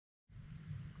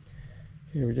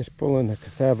Here we're just pulling the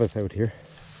cassavas out here,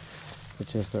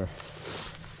 which is our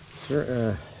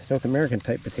South American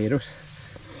type potatoes.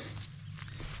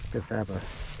 Cassava.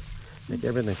 Make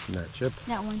everything from that chip.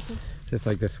 That one too. Just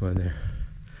like this one there.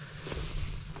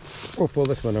 We'll pull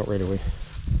this one out right away.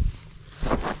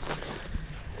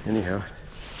 Anyhow.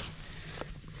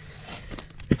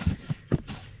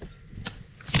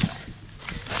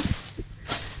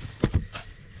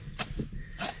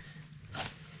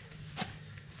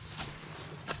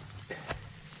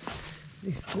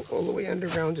 These go all the way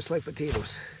underground just like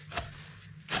potatoes.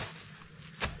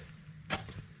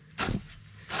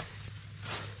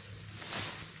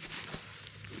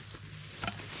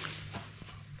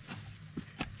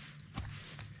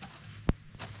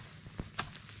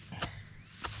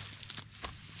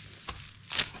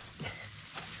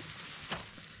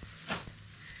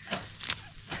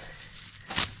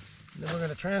 Then we're going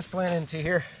to transplant into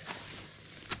here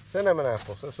cinnamon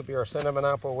apples. This will be our cinnamon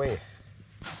apple way.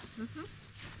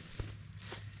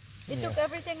 You took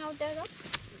everything out there though?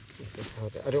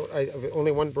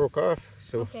 Only one broke off,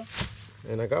 so okay.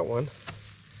 And I got one.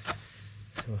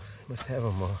 So I must have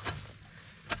them all.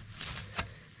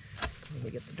 Let me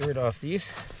get the dirt off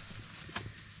these.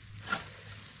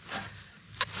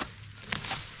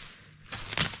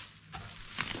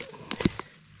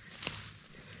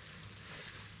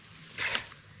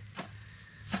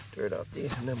 Dirt off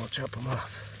these and then we'll chop them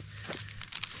off.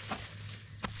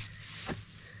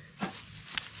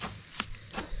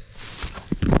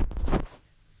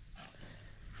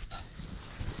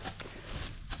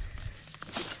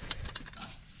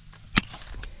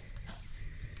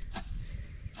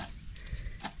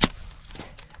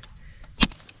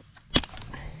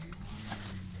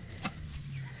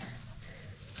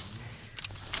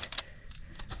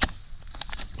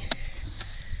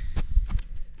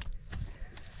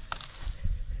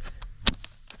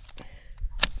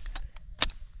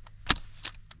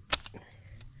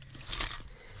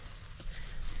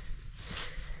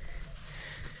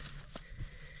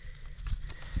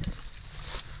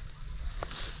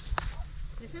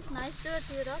 This is nice dirt,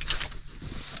 Europe.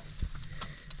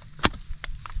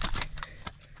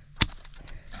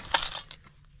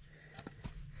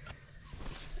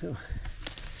 So,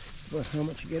 about how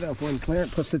much you get off one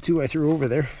plant plus the two I threw over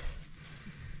there.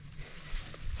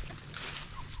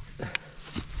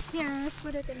 Here, let's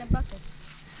put it in a bucket.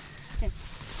 Okay.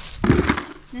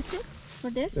 That's it for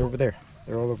this? They're over there.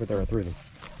 They're all over there. I threw them.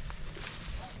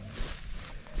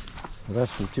 So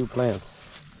that's from two plants.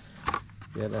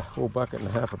 You had a whole bucket and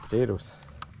a half of potatoes.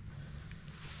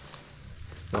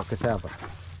 No, cassava.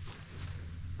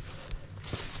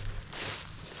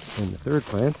 And the third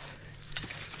plant.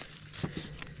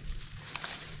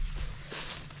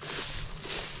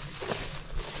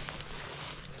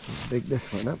 Big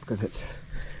this one up because it's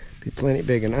be plenty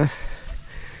big enough.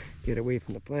 Get away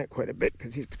from the plant quite a bit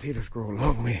because these potatoes grow a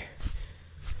long way.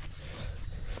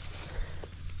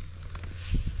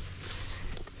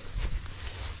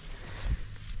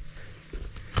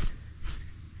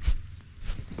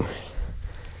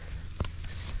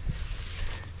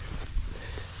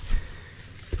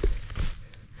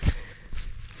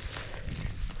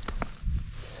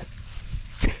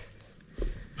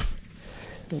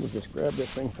 Then we'll just grab this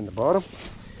thing from the bottom.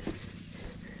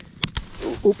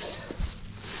 Oh, oops.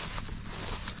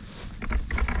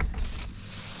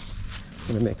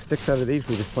 I'm gonna make sticks out of these.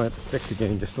 We just plant the sticks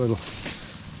again, just little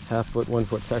 1/2 foot, 1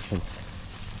 foot sections.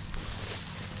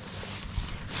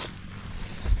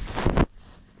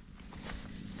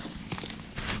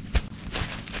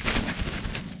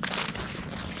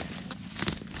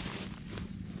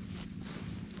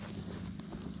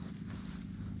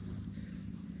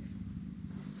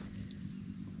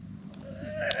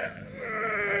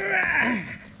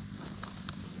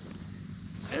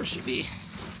 There she be.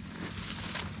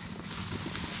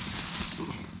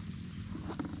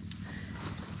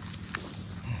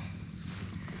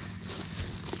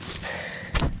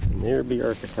 And there be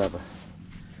our cassava.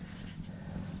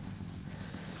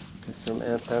 It's from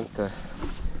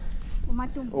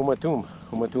Umatum.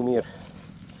 Umatumir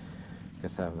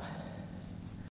cassava.